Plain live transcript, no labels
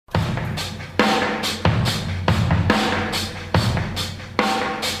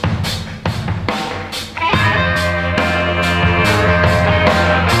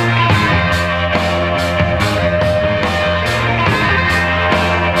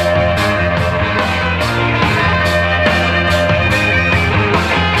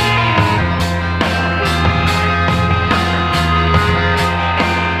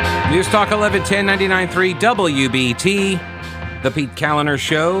Talk 1110 99.3 WBT, The Pete Kaliner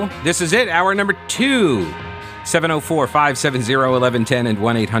Show. This is it, hour number 2. 704-570-1110 and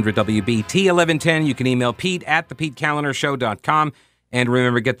 1-800-WBT-1110. You can email Pete at thepetekalinershow.com. And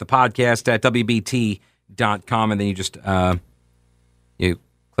remember, get the podcast at WBT.com. And then you just you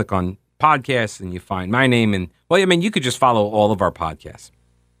click on podcasts and you find my name. And, well, I mean, you could just follow all of our podcasts.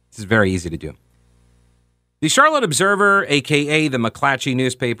 This is very easy to do. The Charlotte Observer, a.k.a. the McClatchy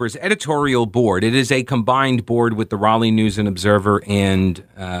newspaper's editorial board. It is a combined board with the Raleigh News and Observer, and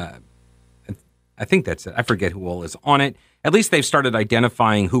I think that's it. I forget who all is on it. At least they've started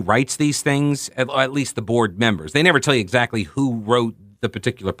identifying who writes these things, at least the board members. They never tell you exactly who wrote the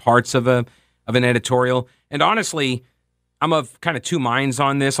particular parts of an editorial. And honestly, I'm of kind of two minds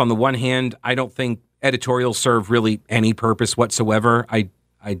on this. On the one hand, I don't think editorials serve really any purpose whatsoever.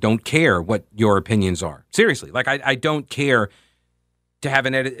 I don't care what your opinions are. Seriously, like I don't care to have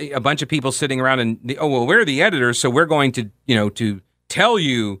a bunch of people sitting around and, we're the editors, so we're going to, to tell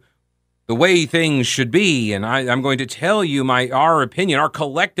you the way things should be, and I'm going to tell you our opinion, our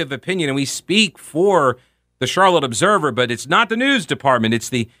collective opinion, and we speak for the Charlotte Observer, but it's not the news department, it's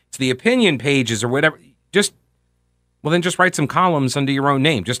the opinion pages or whatever. Just write some columns under your own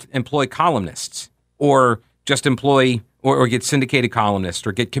name. Just employ columnists, or just employ or get syndicated columnists,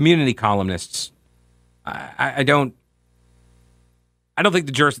 or get community columnists. I don't think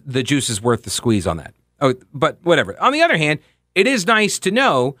the juice is worth the squeeze on that. Oh, but whatever. On the other hand, it is nice to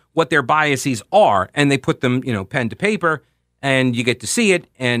know what their biases are, and they put them, pen to paper, and you get to see it,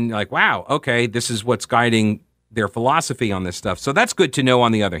 and you're like, wow, okay, this is what's guiding their philosophy on this stuff. So that's good to know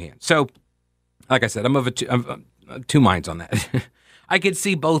on the other hand. So, like I said, I'm of two minds on that. I could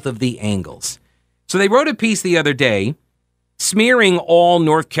see both of the angles. So they wrote a piece the other day smearing all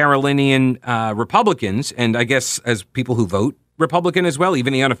North Carolinian Republicans, and I guess as people who vote Republican as well,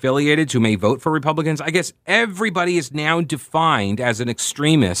 even the unaffiliated who may vote for Republicans. I guess everybody is now defined as an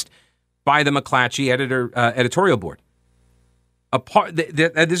extremist by the McClatchy editorial board.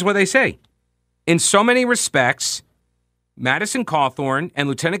 This is what they say. In so many respects, Madison Cawthorn and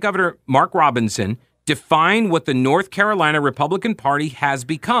Lieutenant Governor Mark Robinson define what the North Carolina Republican Party has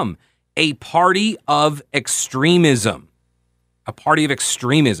become: a party of extremism. A party of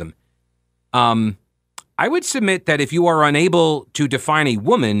extremism. I would submit that if you are unable to define a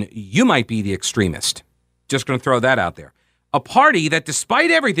woman, you might be the extremist. Just going to throw that out there. A party that, despite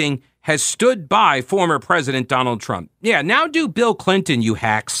everything, has stood by former President Donald Trump. Yeah, now do Bill Clinton, you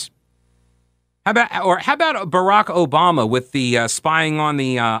hacks. How about Barack Obama with the spying on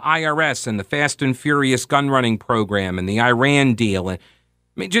the IRS and the Fast and Furious gun running program and the Iran deal? And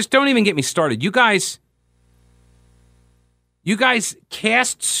just don't even get me started. You guys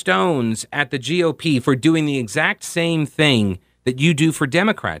cast stones at the GOP for doing the exact same thing that you do for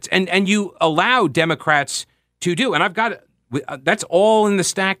Democrats. And you allow Democrats to do. And that's all in the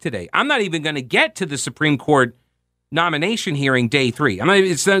stack today. I'm not even going to get to the Supreme Court nomination hearing day 3.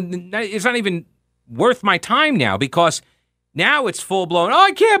 It's not even worth my time now, because now it's full blown. Oh,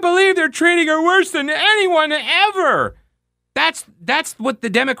 I can't believe they're treating her worse than anyone ever. That's what the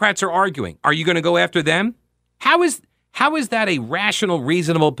Democrats are arguing. Are you going to go after them? How is that a rational,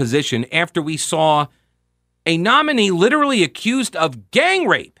 reasonable position after we saw a nominee literally accused of gang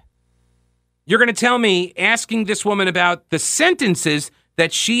rape? You're going to tell me, asking this woman about the sentences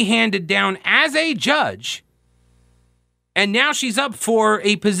that she handed down as a judge, and now she's up for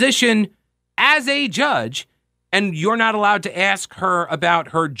a position as a judge, and you're not allowed to ask her about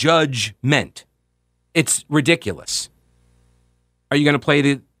her judgment? It's ridiculous. Are you going to play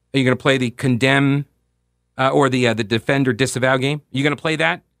the condemn or the defend or disavow game? Are you going to play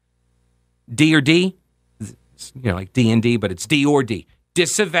that? D or D? Like D and D, but it's D or D.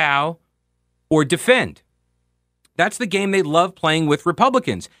 Disavow or defend. That's the game they love playing with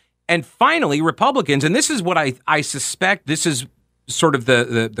Republicans. And finally, Republicans, and this is what I suspect, this is sort of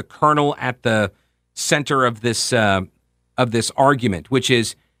the kernel at the center of this argument, which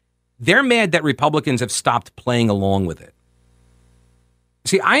is they're mad that Republicans have stopped playing along with it.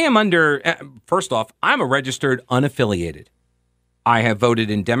 See, first off, I'm a registered unaffiliated. I have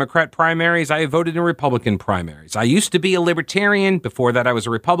voted in Democrat primaries. I have voted in Republican primaries. I used to be a libertarian. Before that, I was a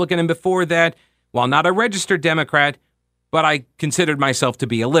Republican. And before that, while not a registered Democrat, but I considered myself to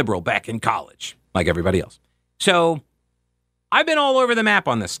be a liberal back in college, like everybody else. So I've been all over the map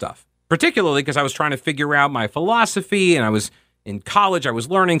on this stuff, particularly because I was trying to figure out my philosophy, and I was in college. I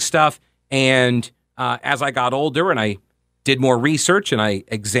was learning stuff. And as I got older and I did more research and I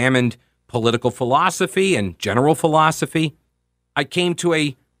examined political philosophy and general philosophy, I came to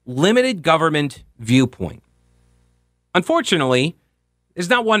a limited government viewpoint. Unfortunately, There's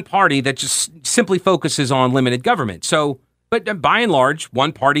not one party that just simply focuses on limited government. So, but by and large,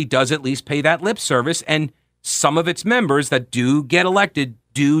 one party does at least pay that lip service, and some of its members that do get elected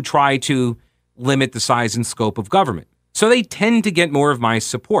do try to limit the size and scope of government. So they tend to get more of my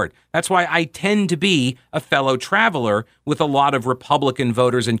support. That's why I tend to be a fellow traveler with a lot of Republican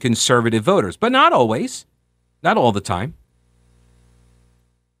voters and conservative voters, but not always, not all the time.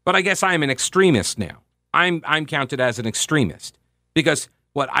 But I guess I'm an extremist now. I'm counted as an extremist because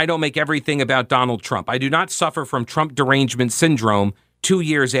I don't make everything about Donald Trump. I do not suffer from Trump derangement syndrome 2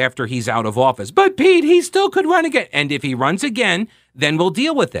 years after he's out of office. But Pete, he still could run again. And if he runs again, then we'll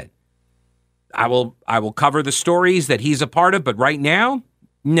deal with it. I will cover the stories that he's a part of, but right now,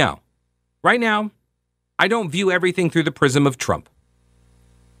 no. Right now, I don't view everything through the prism of Trump.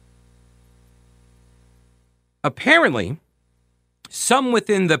 Apparently, some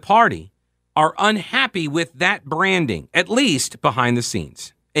within the party are unhappy with that branding, at least behind the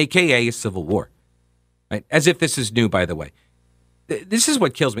scenes, a.k.a. a civil war. Right? As if this is new, by the way. This is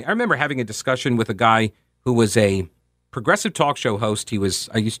what kills me. I remember having a discussion with a guy who was a progressive talk show host.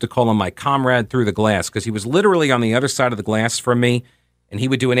 I used to call him my comrade through the glass because he was literally on the other side of the glass from me, and he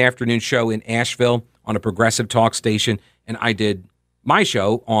would do an afternoon show in Asheville on a progressive talk station, and I did my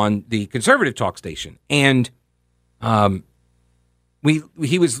show on the conservative talk station. And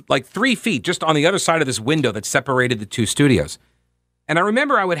he was like 3 feet just on the other side of this window that separated the two studios. And I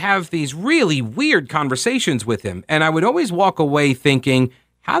remember I would have these really weird conversations with him, and I would always walk away thinking,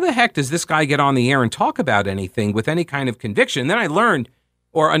 how the heck does this guy get on the air and talk about anything with any kind of conviction? And then I learned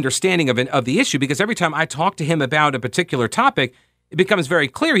or understanding of the issue, because every time I talk to him about a particular topic, it becomes very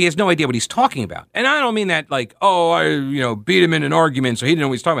clear he has no idea what he's talking about. And I don't mean that like, I beat him in an argument so he didn't know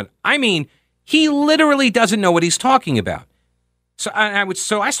what he's talking about. I mean, he literally doesn't know what he's talking about. So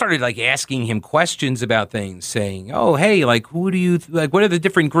I started like asking him questions about things, saying, "Oh, hey, like who do you like? What are the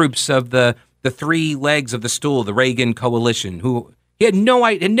different groups of the three legs of the stool, the Reagan coalition?" Who he had no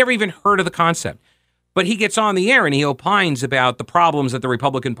idea, had never even heard of the concept. But he gets on the air and he opines about the problems that the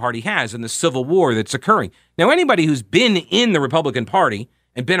Republican Party has and the civil war that's occurring. Now, anybody who's been in the Republican Party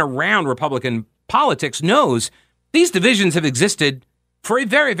and been around Republican politics knows these divisions have existed for a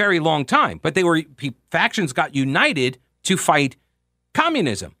very, very long time. But factions got united to fight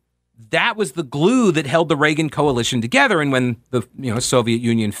communism. That was the glue that held the Reagan coalition together. And when the Soviet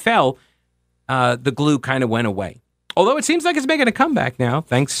Union fell, the glue kind of went away. Although it seems like it's making a comeback now,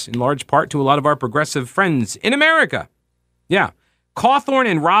 thanks in large part to a lot of our progressive friends in America. Yeah. Cawthorn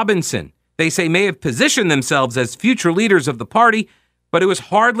and Robinson, they say, may have positioned themselves as future leaders of the party, but it was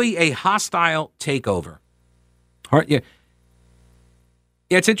hardly a hostile takeover. Yeah,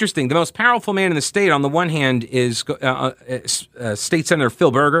 it's interesting. The most powerful man in the state, on the one hand, is State Senator Phil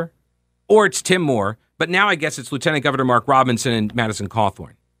Berger, or it's Tim Moore, but now I guess it's Lieutenant Governor Mark Robinson and Madison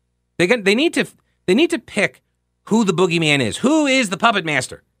Cawthorn. They need to pick who the boogeyman is. Who is the puppet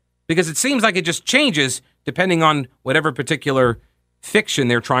master? Because it seems like it just changes depending on whatever particular fiction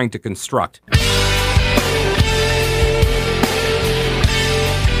they're trying to construct.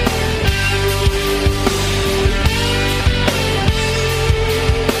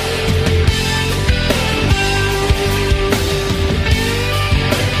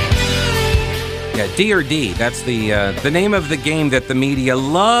 D or D, that's the name of the game that the media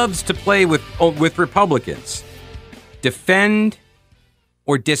loves to play with Republicans. Defend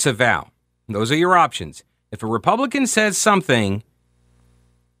or disavow. Those are your options. If a Republican says something,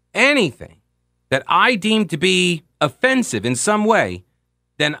 anything, that I deem to be offensive in some way,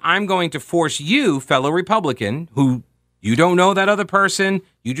 then I'm going to force you, fellow Republican, who you don't know that other person,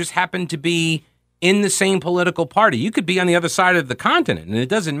 you just happen to be in the same political party. You could be on the other side of the continent, and it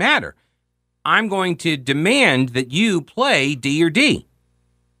doesn't matter. I'm going to demand that you play D or D.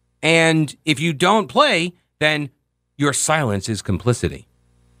 And if you don't play, then your silence is complicity.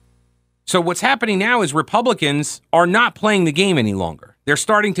 So what's happening now is Republicans are not playing the game any longer. They're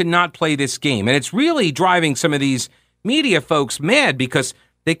starting to not play this game. And it's really driving some of these media folks mad because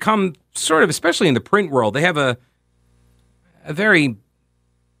they come sort of, especially in the print world, they have a very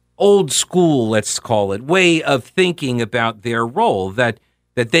old school, let's call it, way of thinking about their role, that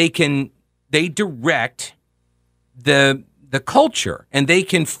they direct the culture, and they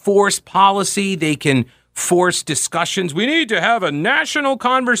can force policy, they can force discussions. We need to have a national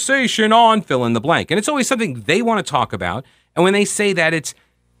conversation on fill in the blank. And it's always something they want to talk about. And when they say that, it's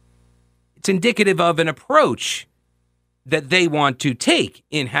indicative of an approach that they want to take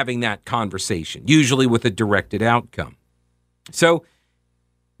in having that conversation, usually with a directed outcome. So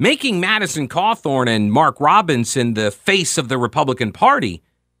making Madison Cawthorn and Mark Robinson the face of the Republican Party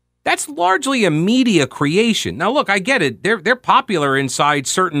That's largely a media creation. Now, look, I get it. They're popular inside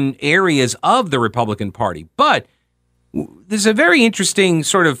certain areas of the Republican Party, but there's a very interesting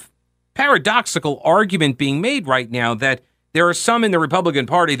sort of paradoxical argument being made right now that there are some in the Republican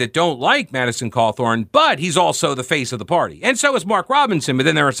Party that don't like Madison Cawthorn, but he's also the face of the party. And so is Mark Robinson, but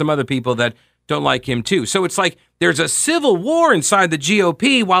then there are some other people that don't like him too. So it's like there's a civil war inside the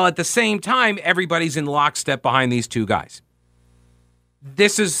GOP while at the same time everybody's in lockstep behind these two guys.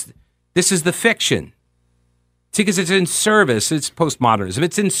 This is the fiction. See, because it's in service, it's postmodernism.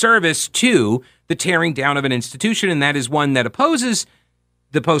 It's in service to the tearing down of an institution, and that is one that opposes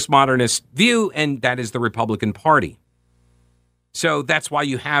the postmodernist view, and that is the Republican Party. So that's why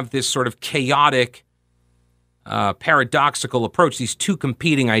you have this sort of chaotic, paradoxical approach, these two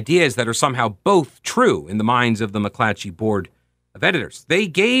competing ideas that are somehow both true in the minds of the McClatchy board of editors.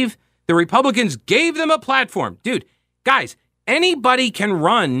 The Republicans gave them a platform. Dude, guys, anybody can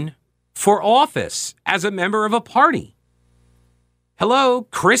run for office as a member of a party. Hello,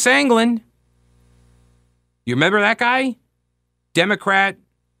 Chris Anglin. You remember that guy? Democrat,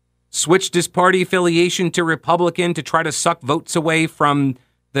 switched his party affiliation to Republican to try to suck votes away from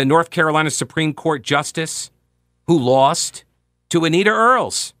the North Carolina Supreme Court justice who lost to Anita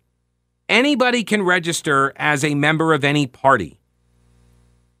Earls. Anybody can register as a member of any party.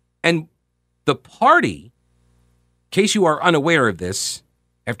 And the party, in case you are unaware of this,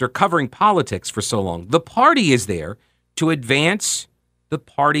 after covering politics for so long, the party is there to advance the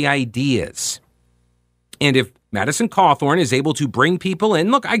party ideas. And if Madison Cawthorn is able to bring people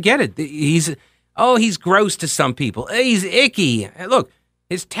in, look, I get it. He's gross to some people. He's icky. Look,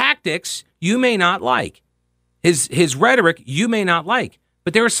 his tactics you may not like. His rhetoric you may not like.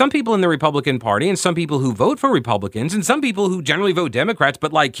 But there are some people in the Republican Party and some people who vote for Republicans and some people who generally vote Democrats,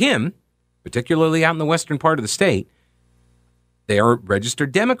 but like him, particularly out in the western part of the state, they are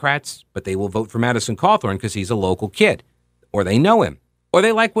registered Democrats, but they will vote for Madison Cawthorn because he's a local kid, or they know him, or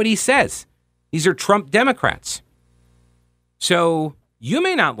they like what he says. These are Trump Democrats. So you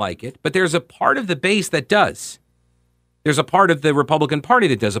may not like it, but there's a part of the base that does. There's a part of the Republican Party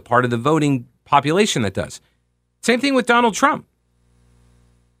that does, a part of the voting population that does. Same thing with Donald Trump.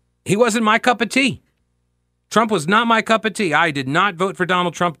 He wasn't my cup of tea. Trump was not my cup of tea. I did not vote for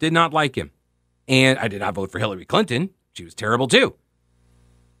Donald Trump, did not like him. And I did not vote for Hillary Clinton. She was terrible too.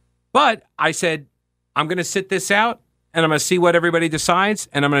 But I said, I'm going to sit this out and I'm going to see what everybody decides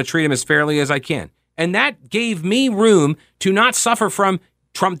and I'm going to treat him as fairly as I can. And that gave me room to not suffer from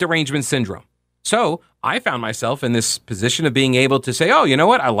Trump derangement syndrome. So I found myself in this position of being able to say, oh, you know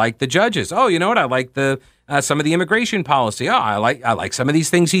what? I like the judges. Oh, you know what? I like some of the immigration policy. Oh, I like some of these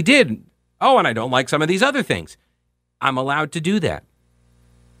things he did. Oh, and I don't like some of these other things. I'm allowed to do that.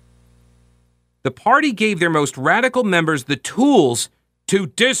 The party gave their most radical members the tools to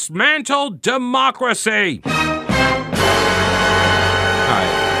dismantle democracy. All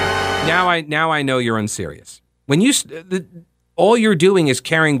right. Now I know you're unserious. When all you're doing is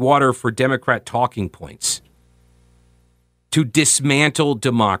carrying water for Democrat talking points to dismantle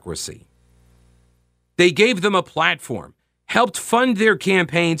democracy. They gave them a platform, helped fund their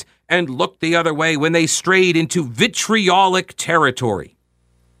campaigns, and looked the other way when they strayed into vitriolic territory.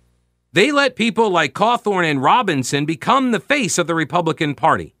 They let people like Cawthorn and Robinson become the face of the Republican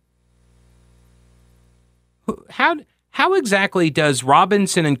Party. How exactly does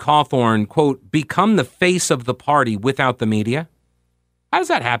Robinson and Cawthorn, quote, become the face of the party without the media? How does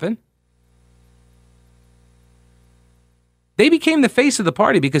that happen? They became the face of the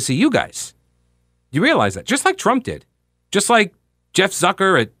party because of you guys. You realize that? Just like Trump did. Just like Jeff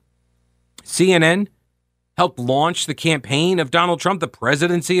Zucker at CNN helped launch the campaign of Donald Trump, the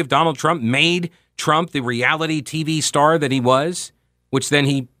presidency of Donald Trump, made Trump the reality TV star that he was, which then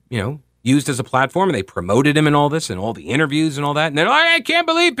he, used as a platform, and they promoted him and all this and all the interviews and all that. And they're like, I can't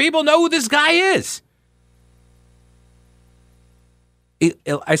believe people know who this guy is.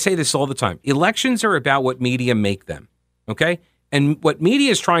 I say this all the time. Elections are about what media make them, okay? And what media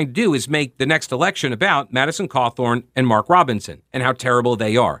is trying to do is make the next election about Madison Cawthorn and Mark Robinson and how terrible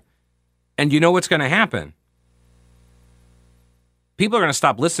they are. And you know what's going to happen? People are going to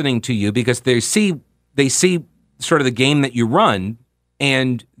stop listening to you because they see sort of the game that you run,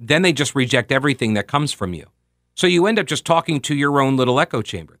 and then they just reject everything that comes from you. So you end up just talking to your own little echo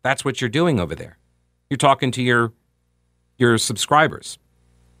chamber. That's what you're doing over there. You're talking to your subscribers.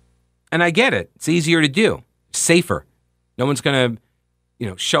 And I get it. It's easier to do. Safer. No one's going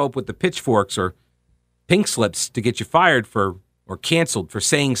to, show up with the pitchforks or pink slips to get you fired or canceled for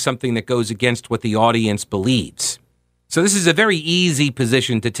saying something that goes against what the audience believes. So this is a very easy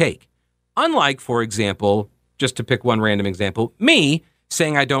position to take. Unlike, for example, just to pick one random example, me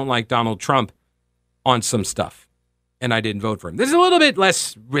saying I don't like Donald Trump on some stuff, and I didn't vote for him. This is a little bit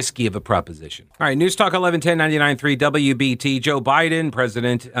less risky of a proposition. All right, News Talk 1110 99.3 WBT. Joe Biden,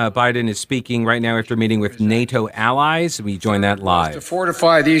 President Biden, is speaking right now after meeting with NATO allies. We join that live. To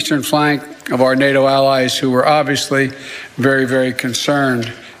fortify the eastern flank of our NATO allies, who were obviously very, very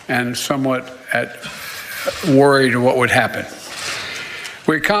concerned and somewhat worried what would happen.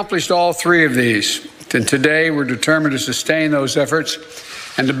 We accomplished all three of these, and today we're determined to sustain those efforts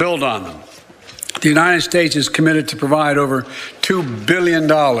and to build on them. The United States is committed to provide over $2 billion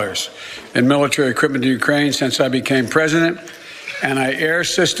in military equipment to Ukraine since I became president, anti-air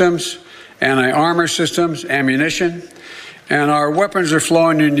systems, anti-armor systems, ammunition, and our weapons are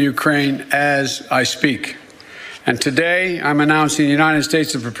flowing into Ukraine as I speak. And today I'm announcing the United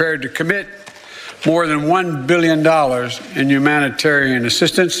States is prepared to commit more than $1 billion in humanitarian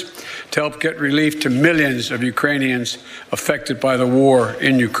assistance to help get relief to millions of Ukrainians affected by the war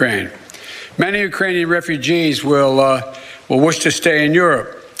in Ukraine. Many Ukrainian refugees will wish to stay in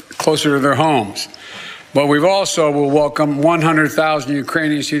Europe, closer to their homes. But we also will welcome 100,000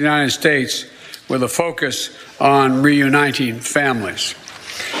 Ukrainians to the United States with a focus on reuniting families.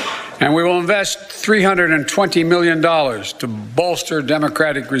 And we will invest $320 million to bolster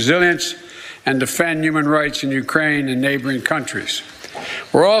democratic resilience and defend human rights in Ukraine and neighboring countries.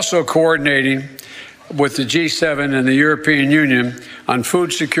 We're also coordinating with the G7 and the European Union on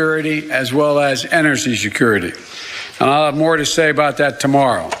food security as well as energy security. And I'll have more to say about that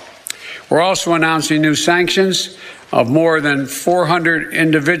tomorrow. We're also announcing new sanctions of more than 400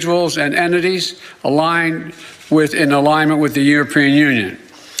 individuals and entities in alignment with the European Union.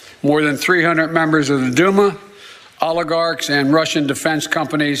 More than 300 members of the Duma, oligarchs, and Russian defense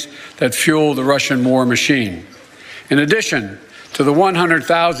companies that fuel the Russian war machine. In addition to the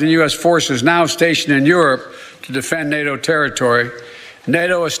 100,000 U.S. forces now stationed in Europe to defend NATO territory,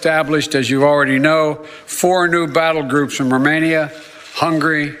 NATO established, as you already know, 4 new battle groups in Romania,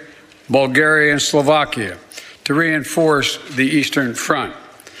 Hungary, Bulgaria, and Slovakia to reinforce the Eastern Front.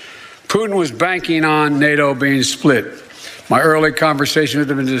 Putin was banking on NATO being split. My early conversation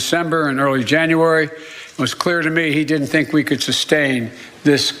with him in December and early January, it was clear to me he didn't think we could sustain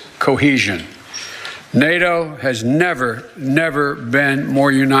this cohesion. NATO has never been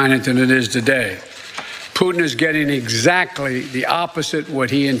more united than it is today. Putin is getting exactly the opposite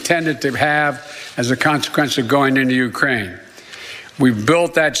what he intended to have as a consequence of going into Ukraine. We've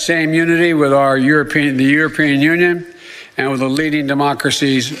built that same unity with the European Union and with the leading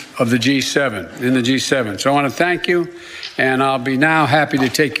democracies of the G7, in the G7. So I want to thank you, and I'll be now happy to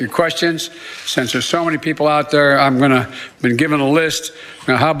take your questions. Since there's so many people out there, been given a list.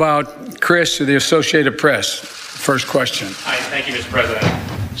 Now, how about Chris of the Associated Press? First question. Hi, thank you, Mr.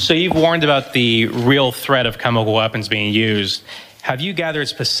 President. So you've warned about the real threat of chemical weapons being used. Have you gathered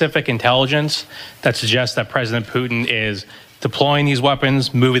specific intelligence that suggests that President Putin is deploying these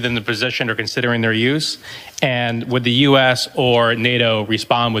weapons, moving them to position, or considering their use? And would the U.S. or NATO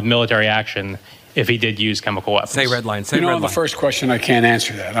respond with military action if he did use chemical weapons? Say red line. On the first question, I can't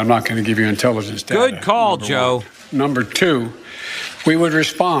answer that. I'm not going to give you intelligence data. Good call, Joe. Number 2, we would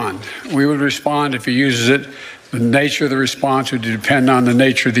respond. We would respond if he uses it. The nature of the response would depend on the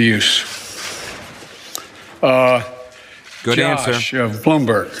nature of the use. Good Josh answer. Of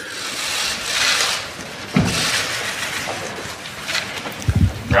Bloomberg.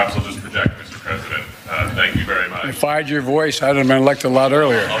 Perhaps I'll just project, Mr. President. Thank you very much. If I had your voice, I'd have been elected a lot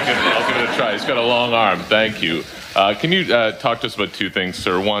earlier. I'll give it a try. He's got a long arm. Thank you. Can you talk to us about 2 things,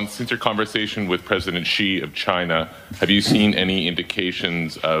 sir? One, since your conversation with President Xi of China, have you seen any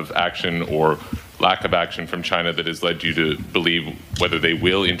indications of action or lack of action from China that has led you to believe whether they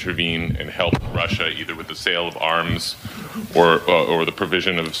will intervene and help Russia, either with the sale of arms or the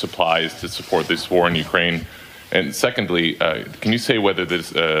provision of supplies to support this war in Ukraine? And secondly, can you say whether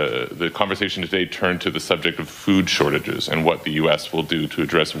the conversation today turned to the subject of food shortages and what the U.S. will do to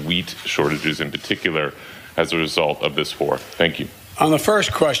address wheat shortages in particular as a result of this war? Thank you. On the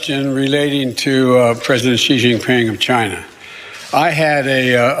first question relating to President Xi Jinping of China, I had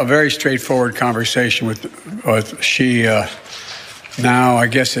a very straightforward conversation with Xi now, I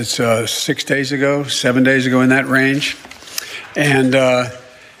guess it's 6 days ago, 7 days ago, in that range. And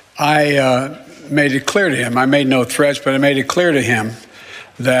I made it clear to him, I made no threats, but I made it clear to him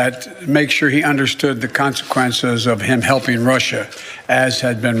that make sure he understood the consequences of him helping Russia, as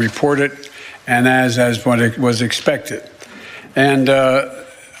had been reported and as what it was expected. And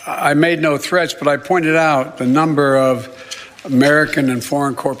I made no threats, but I pointed out the number of American and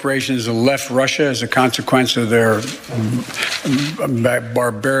foreign corporations that left Russia as a consequence of their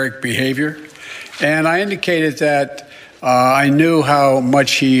barbaric behavior. And I indicated that I knew how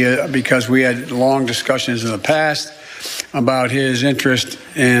much because we had long discussions in the past about his interest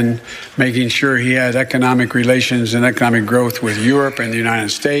in making sure he had economic relations and economic growth with Europe and the United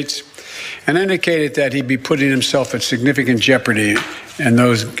States, and indicated that he'd be putting himself at significant jeopardy in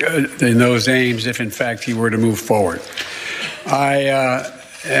those aims if, in fact, he were to move forward. I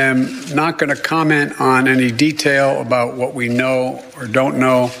am not going to comment on any detail about what we know or don't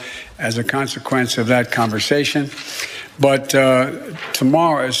know as a consequence of that conversation. But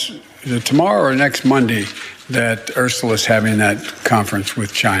tomorrow or next Monday that Ursula is having that conference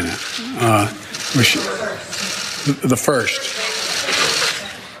with China. The first.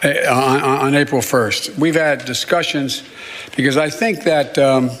 On April 1st. We've had discussions because I think that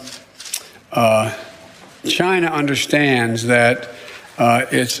China understands that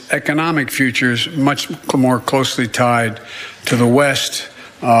its economic future is much more closely tied to the West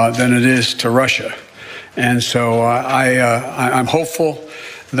than it is to Russia. And so I'm hopeful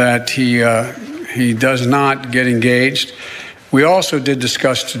that he does not get engaged. We also did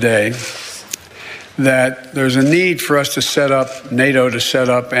discuss today that there's a need for us to set up, NATO to set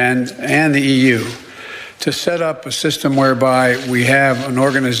up, and the EU to set up a system whereby we have an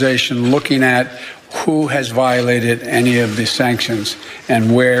organization looking at who has violated any of the sanctions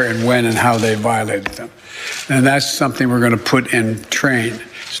and where and when and how they violated them. And that's something we're going to put in train.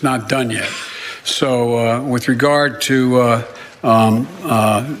 It's not done yet. So with regard to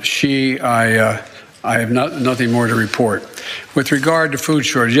Xi, I have nothing more to report. With regard to food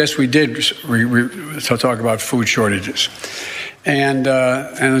shortage, yes, we did talk about food shortages. And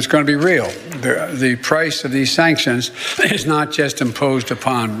it's going to be real. The price of these sanctions is not just imposed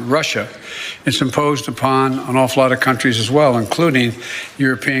upon Russia. It's imposed upon an awful lot of countries as well, including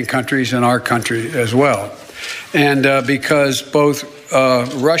European countries and our country as well. And because both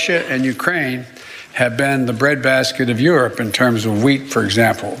Russia and Ukraine have been the breadbasket of Europe in terms of wheat, for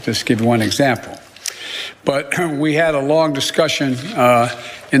example, just to give you one example. But we had a long discussion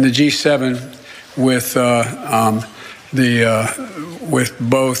in the G7 with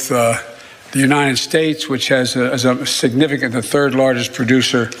both the United States, which has a significant, the third largest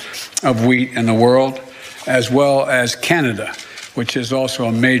producer of wheat in the world, as well as Canada, which is also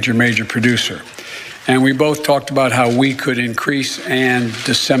a major producer. And we both talked about how we could increase and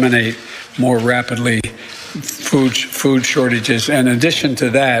disseminate more rapidly food shortages. And in addition to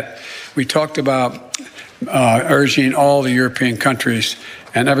that, we talked about urging all the European countries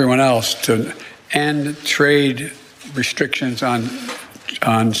and everyone else to end trade restrictions on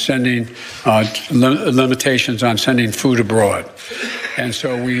sending limitations on sending food abroad. And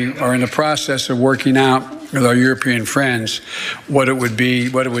so we are in the process of working out with our European friends what it would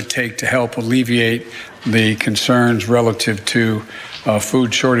take to help alleviate the concerns relative to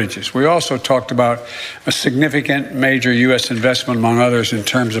food shortages. We also talked about a significant major U.S. investment, among others, in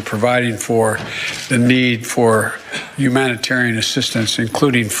terms of providing for the need for humanitarian assistance,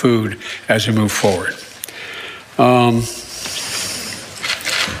 including food, as we move forward.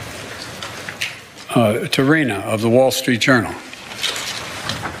 Tarina of the Wall Street Journal.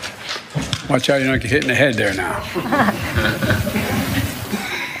 Watch out, you don't get hit in the head there now.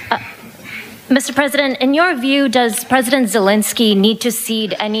 Mr. President, in your view, does President Zelensky need to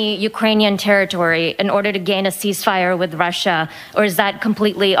cede any Ukrainian territory in order to gain a ceasefire with Russia, or is that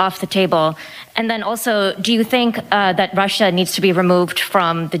completely off the table? And then also, do you think that Russia needs to be removed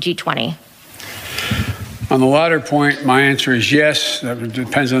from the G20? On the latter point, my answer is yes. That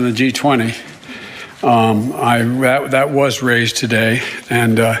depends on the G20. That was raised today,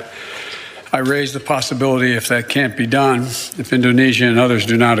 and I raised the possibility, if that can't be done, if Indonesia and others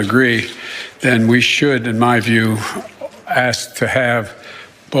do not agree, then we should, in my view, ask to have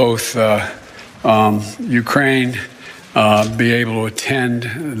both Ukraine be able to attend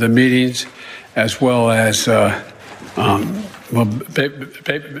the meetings, as well as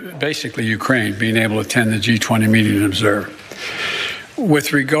basically Ukraine being able to attend the G20 meeting and observe.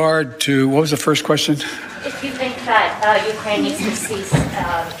 With regard to, what was the first question? If you think that Ukraine needs to cease,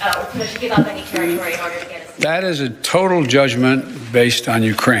 or should give up any territory in order to get a ceasefire. That is a total judgment based on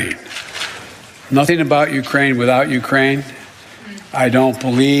Ukraine. Nothing about Ukraine without Ukraine. I don't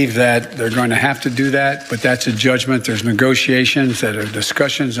believe that they're going to have to do that, but that's a judgment. There's negotiations, that are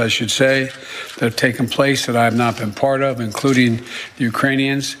discussions, I should say, that have taken place that I have not been part of, including the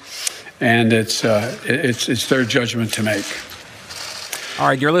Ukrainians, and it's their judgment to make. All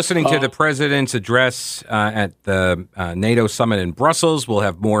right, you're listening to the president's address at the NATO summit in Brussels. We'll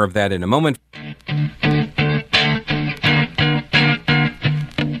have more of that in a moment.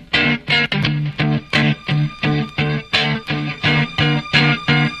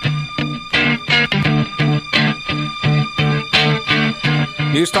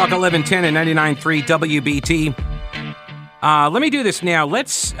 News Talk 1110 and 99.3 WBT. Let me do this now.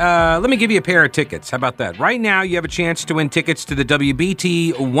 Let me give you a pair of tickets. How about that? Right now, you have a chance to win tickets to the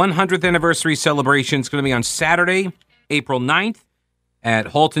WBT 100th anniversary celebration. It's going to be on Saturday, April 9th at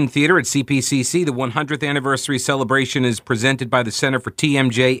Halton Theater at CPCC. The 100th anniversary celebration is presented by the Center for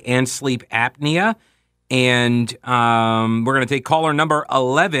TMJ and Sleep Apnea. And we're going to take caller number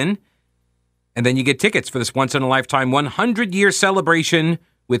 11. And then you get tickets for this once-in-a-lifetime 100-year celebration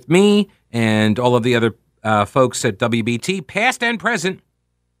with me and all of the other folks at WBT, past and present.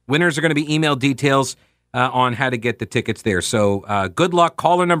 Winners are going to be emailed details on how to get the tickets there. So good luck.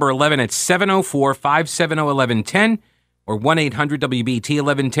 Caller number 11 at 704-570-1110 or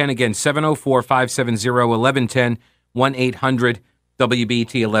 1-800-WBT-1110. Again, 704-570-1110,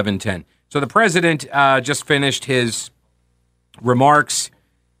 1-800-WBT-1110. So the president just finished his remarks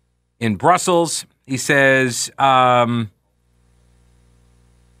in Brussels. He says,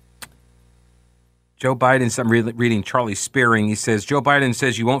 Joe Biden, I'm reading Charlie Spearing. He says, Joe Biden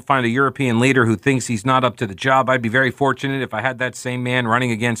says you won't find a European leader who thinks he's not up to the job. I'd be very fortunate if I had that same man running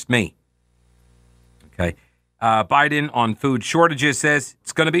against me. Okay. Biden on food shortages says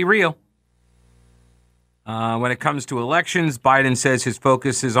it's going to be real. When it comes to elections, Biden says his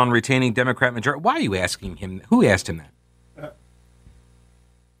focus is on retaining Democrat majority. Why are you asking him? Who asked him that?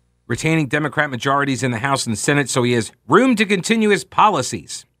 Retaining Democrat majorities in the House and the Senate so he has room to continue his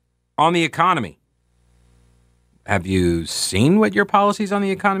policies on the economy. Have you seen what your policies on the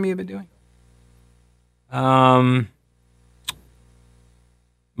economy have been doing?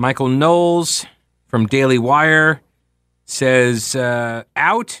 Michael Knowles from Daily Wire says,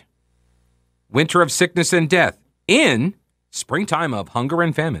 out, winter of sickness and death, in springtime of hunger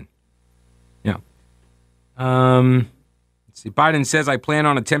and famine. Yeah. See, Biden says, I plan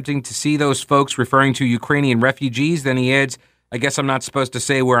on attempting to see those folks, referring to Ukrainian refugees. Then he adds, I guess I'm not supposed to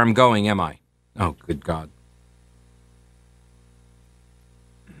say where I'm going, am I? Oh, good God.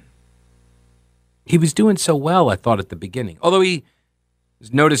 He was doing so well, I thought, at the beginning. Although he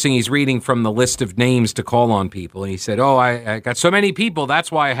was noticing he's reading from the list of names to call on people. And he said, oh, I got so many people.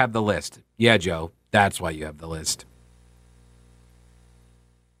 That's why I have the list. Yeah, Joe, that's why you have the list.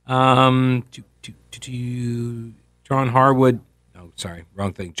 John Harwood. Oh, sorry,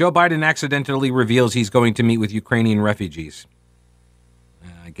 wrong thing. Joe Biden accidentally reveals he's going to meet with Ukrainian refugees.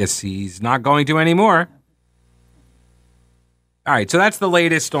 I guess he's not going to anymore. All right, so that's the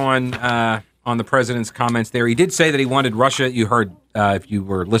latest on the president's comments there. He did say that he wanted Russia. You heard, if you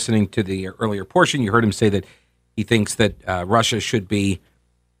were listening to the earlier portion, you heard him say that he thinks that Russia should be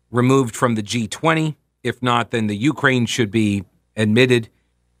removed from the G20. If not, then the Ukraine should be admitted.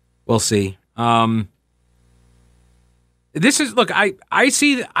 We'll see. This is, look,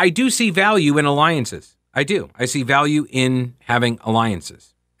 I do see value in alliances. I do. I see value in having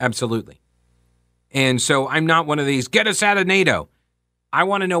alliances. Absolutely. And so I'm not one of these, get us out of NATO. I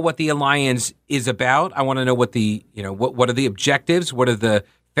want to know what the alliance is about. I want to know what what are the objectives? What are the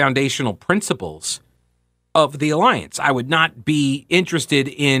foundational principles of the alliance? I would not be interested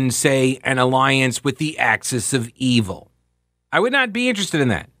in, say, an alliance with the axis of evil. I would not be interested in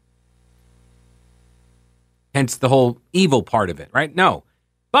that. Hence the whole evil part of it, right? No.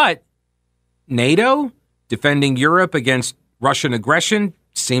 But NATO, defending Europe against Russian aggression,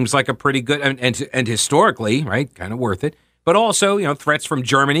 seems like a pretty good, and historically, right, kind of worth it. But also, threats from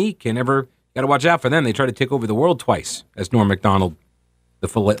Germany got to watch out for them. They tried to take over the world twice, as Norm Macdonald,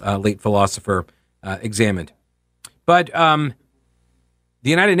 the late philosopher, examined. But the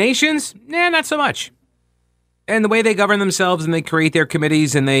United Nations, not so much. And the way they govern themselves and they create their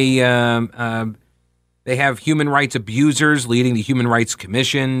committees and they have human rights abusers leading the Human Rights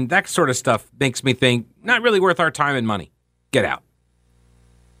Commission. That sort of stuff makes me think, not really worth our time and money. Get out.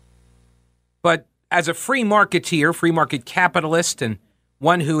 But as a free marketeer, free market capitalist, and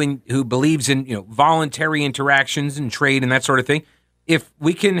one who believes in voluntary interactions and trade and that sort of thing, if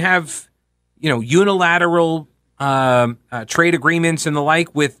we can have unilateral trade agreements and the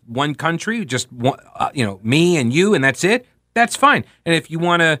like with one country, just one, me and you, and that's it, that's fine. And if you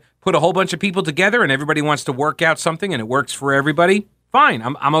want to put a whole bunch of people together and everybody wants to work out something and it works for everybody, fine.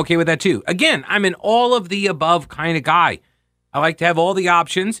 I'm okay with that too. Again, I'm an all of the above kind of guy. I like to have all the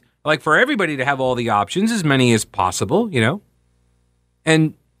options. I like for everybody to have all the options, as many as possible,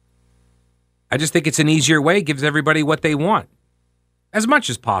 And I just think it's an easier way. It gives everybody what they want, as much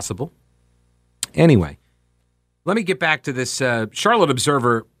as possible. Anyway, let me get back to this Charlotte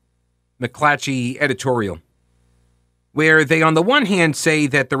Observer McClatchy editorial, where they, on the one hand, say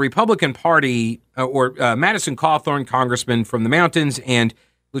that the Republican Party, or Madison Cawthorn, congressman from the mountains, and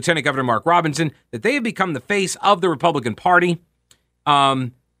Lieutenant Governor Mark Robinson, that they have become the face of the Republican Party,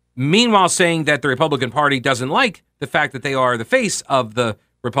 Meanwhile, saying that the Republican Party doesn't like the fact that they are the face of the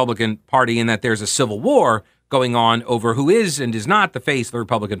Republican Party and that there's a civil war going on over who is and is not the face of the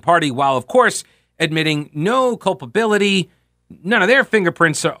Republican Party, while, of course, admitting no culpability. None of their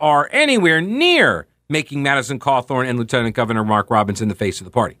fingerprints are anywhere near making Madison Cawthorn and Lieutenant Governor Mark Robinson the face of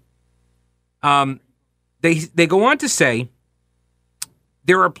the party. They go on to say,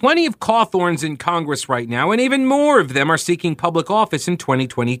 there are plenty of Cawthorns in Congress right now, and even more of them are seeking public office in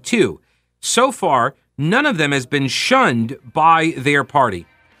 2022. So far, none of them has been shunned by their party.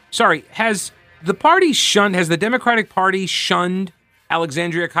 Sorry, has the Democratic Party shunned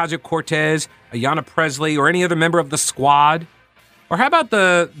Alexandria Ocasio-Cortez, Ayanna Pressley, or any other member of the squad? Or how about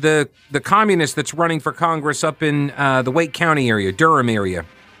the communist that's running for Congress up in the Wake County area, Durham area?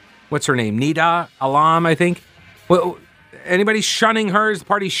 What's her name? Nida Alam, I think. Well, anybody shunning her? Is the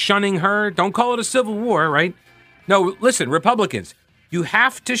party shunning her? Don't call it a civil war, right? No, listen, Republicans, you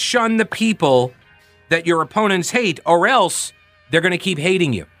have to shun the people that your opponents hate, or else they're going to keep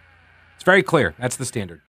hating you. It's very clear. That's the standard.